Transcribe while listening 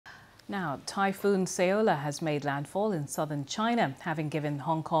Now, Typhoon Saola has made landfall in southern China, having given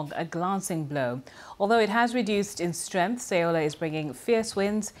Hong Kong a glancing blow. Although it has reduced in strength, Saola is bringing fierce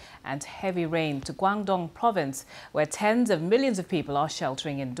winds and heavy rain to Guangdong province, where tens of millions of people are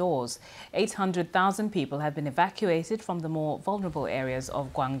sheltering indoors. 800,000 people have been evacuated from the more vulnerable areas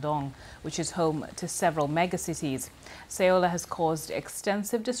of Guangdong, which is home to several megacities. Saola has caused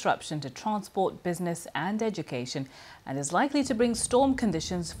extensive disruption to transport, business and education, and is likely to bring storm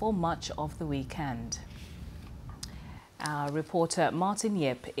conditions for much of the weekend. Our reporter Martin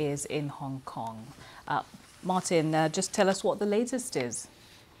Yip is in Hong Kong. Martin, just tell us what the latest is.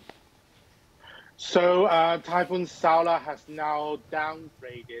 So Typhoon Saola has now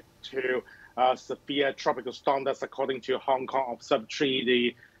downgraded to severe tropical storm. That's according to Hong Kong Observatory,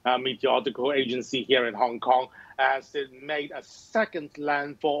 the meteorological agency here in Hong Kong, as it made a second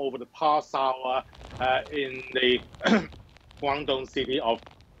landfall over the past hour in the Guangdong city of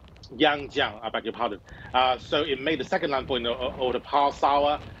Yangjiang, I beg your pardon. So it made the second landfall over the past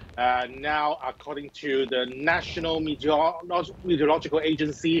hour. Now, according to the National Meteorological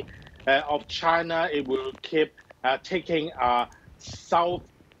Agency of China, it will keep taking a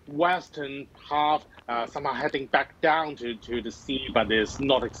southwestern path, somehow heading back down to the sea, but is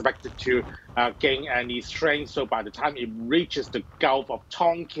not expected to gain any strength. So by the time it reaches the Gulf of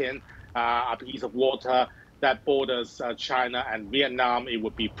Tonkin, a piece of water that borders China and Vietnam, it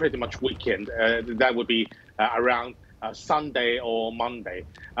would be pretty much weakened. That would be around Sunday or Monday.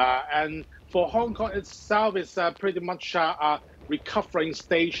 And for Hong Kong itself, it's pretty much a recovering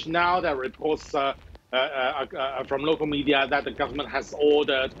stage now. There are reports from local media that the government has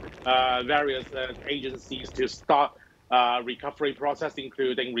ordered various agencies to start recovery process,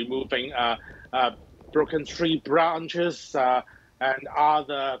 including removing broken tree branches and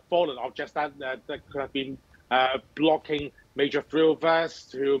other fallen objects that could have been blocking major thoroughfares,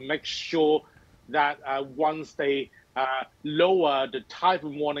 to make sure that once they lower the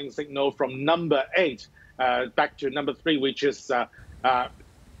typhoon warning signal from number 8 back to number 3, which is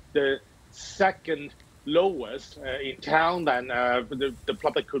the second lowest in town, then the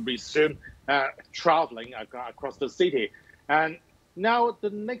public could resume traveling across the city. And now the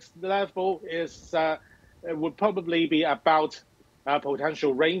next level is would probably be about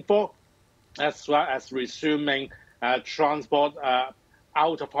potential rainfall, as well as resuming transport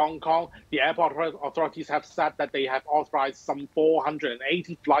out of Hong Kong. The airport authorities have said that they have authorized some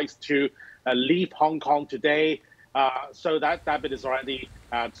 480 flights to leave Hong Kong today. So that bit is already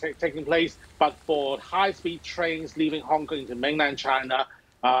taking place. But for high-speed trains leaving Hong Kong into mainland China,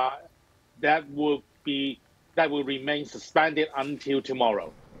 that will remain suspended until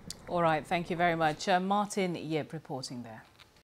tomorrow. All right, thank you very much. Martin Yip reporting there.